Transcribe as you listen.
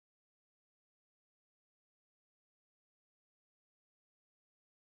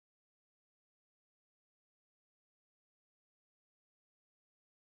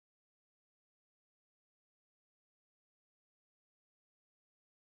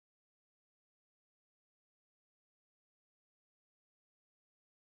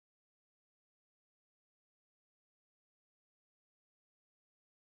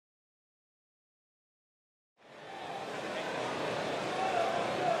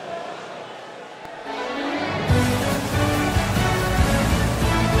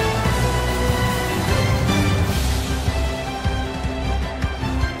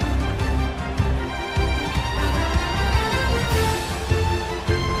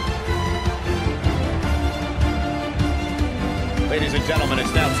Ladies and gentlemen,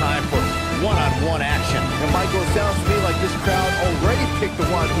 it's now time for one-on-one action. And Michael, it sounds to me like this crowd already picked the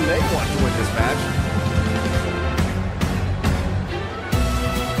one who they want to win this match.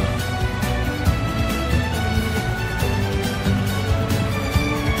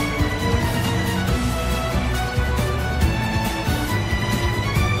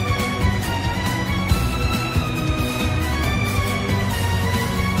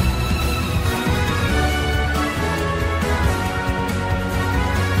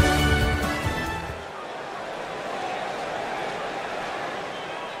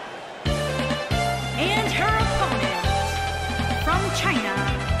 And her opponent, from China,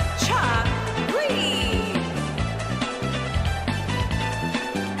 Chun-Li.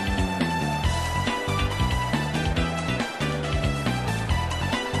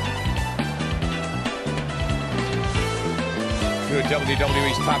 Two of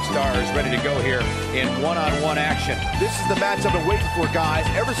WWE's top stars ready to go here in one-on-one action. This is the match I've been waiting for, guys.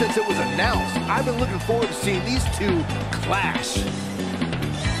 Ever since it was announced, I've been looking forward to seeing these two clash.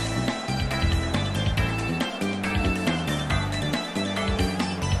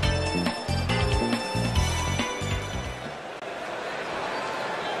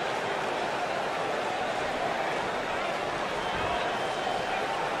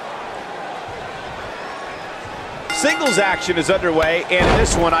 Singles action is underway, and in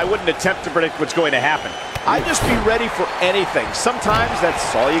this one, I wouldn't attempt to predict what's going to happen. I'd just be ready for anything. Sometimes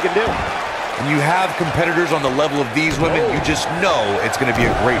that's all you can do. When you have competitors on the level of these women, you just know it's going to be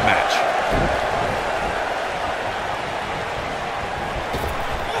a great match.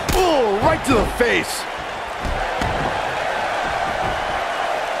 Oh, right to the face.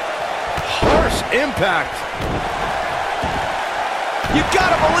 Harsh impact. You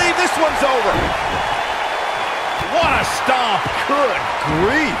gotta believe this one's over. What a stomp. Good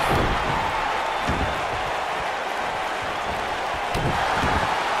grief.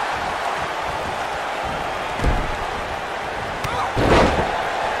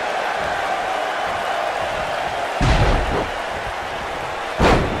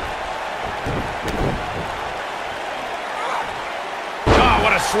 Oh,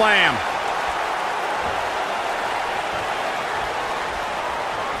 what a slam.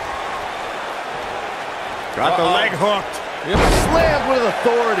 Got the leg hooked. Slammed with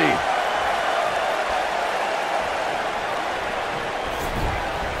authority.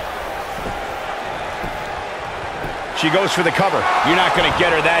 She goes for the cover. You're not going to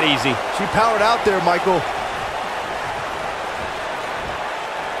get her that easy. She powered out there, Michael.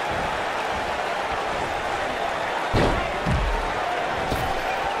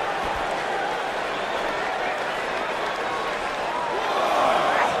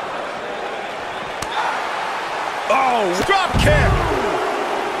 Oh, drop kick.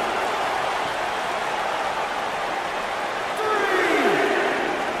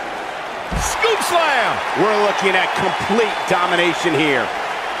 Scoop slam. We're looking at complete domination here.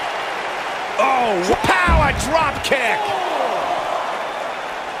 Oh, power drop kick.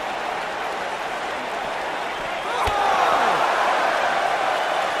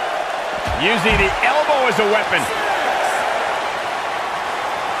 Using the elbow as a weapon.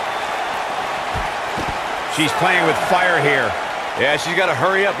 She's playing with fire here. Yeah, she's got to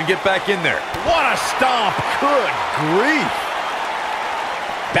hurry up and get back in there. What a stomp. Good grief.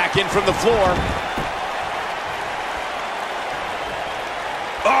 Back in from the floor.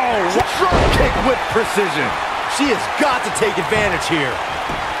 Oh, Drop kick with precision. She has got to take advantage here.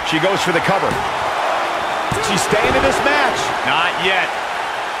 she goes for the cover. She's staying in this match. Not yet.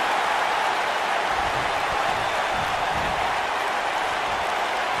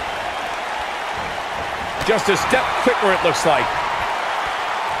 Just a step quicker, it looks like.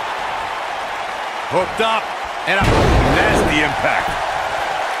 Hooked up, and a nasty impact.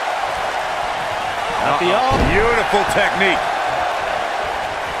 Not the arm. Beautiful technique.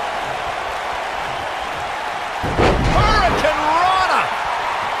 Hurricane Rana.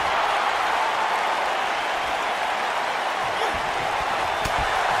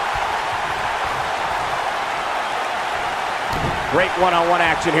 Great one-on-one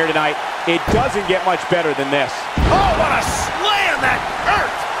action here tonight. It doesn't get much better than this. Oh, what a slam! That hurt!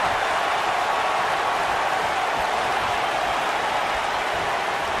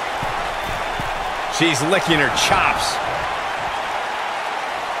 She's licking her chops.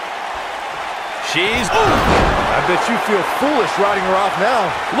 She's... I bet you feel foolish riding her off now.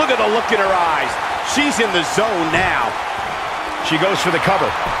 Look at the look in her eyes. She's in the zone now. She goes for the cover.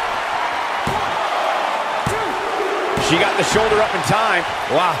 She got the shoulder up in time.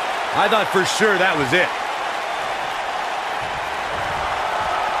 Wow, I thought for sure that was it.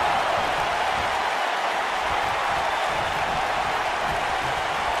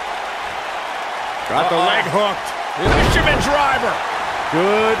 Got the leg hooked. Fisherman driver.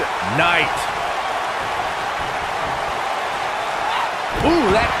 Good night. Ooh,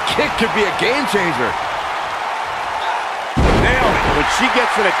 that kick could be a game changer. Nailed it. When she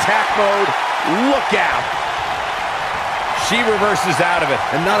gets in attack mode, look out. She reverses out of it.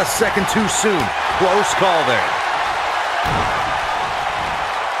 And not a second too soon. Close call there.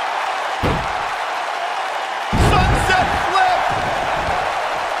 Sunset flip.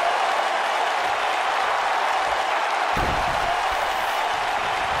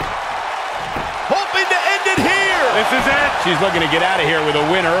 Hoping to end it here. This is it. She's looking to get out of here with a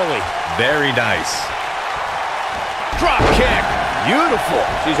win early. Very nice. Drop kick. Beautiful.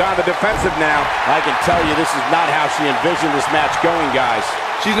 She's on the defensive now. I can tell you this is not how she envisioned this match going, guys.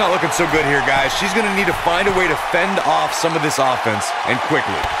 She's not looking so good here, guys. She's going to need to find a way to fend off some of this offense, and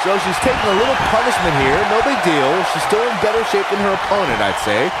quickly. So she's taking a little punishment here. No big deal. She's still in better shape than her opponent, I'd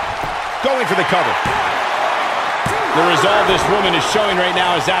say. Going for the cover. The resolve this woman is showing right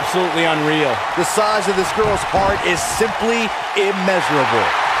now is absolutely unreal. The size of this girl's heart is simply immeasurable.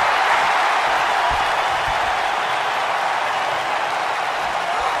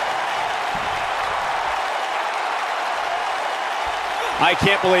 I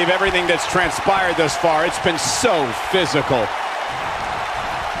can't believe everything that's transpired thus far. It's been so physical.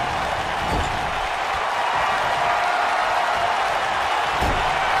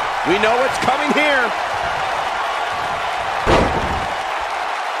 We know what's coming here.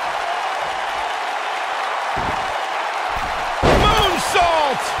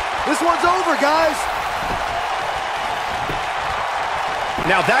 Moonsault! This one's over, guys.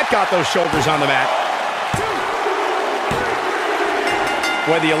 Now that got those shoulders on the mat.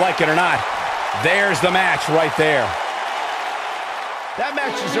 Whether you like it or not, there's the match right there. That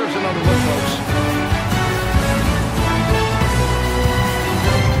match deserves another look, folks.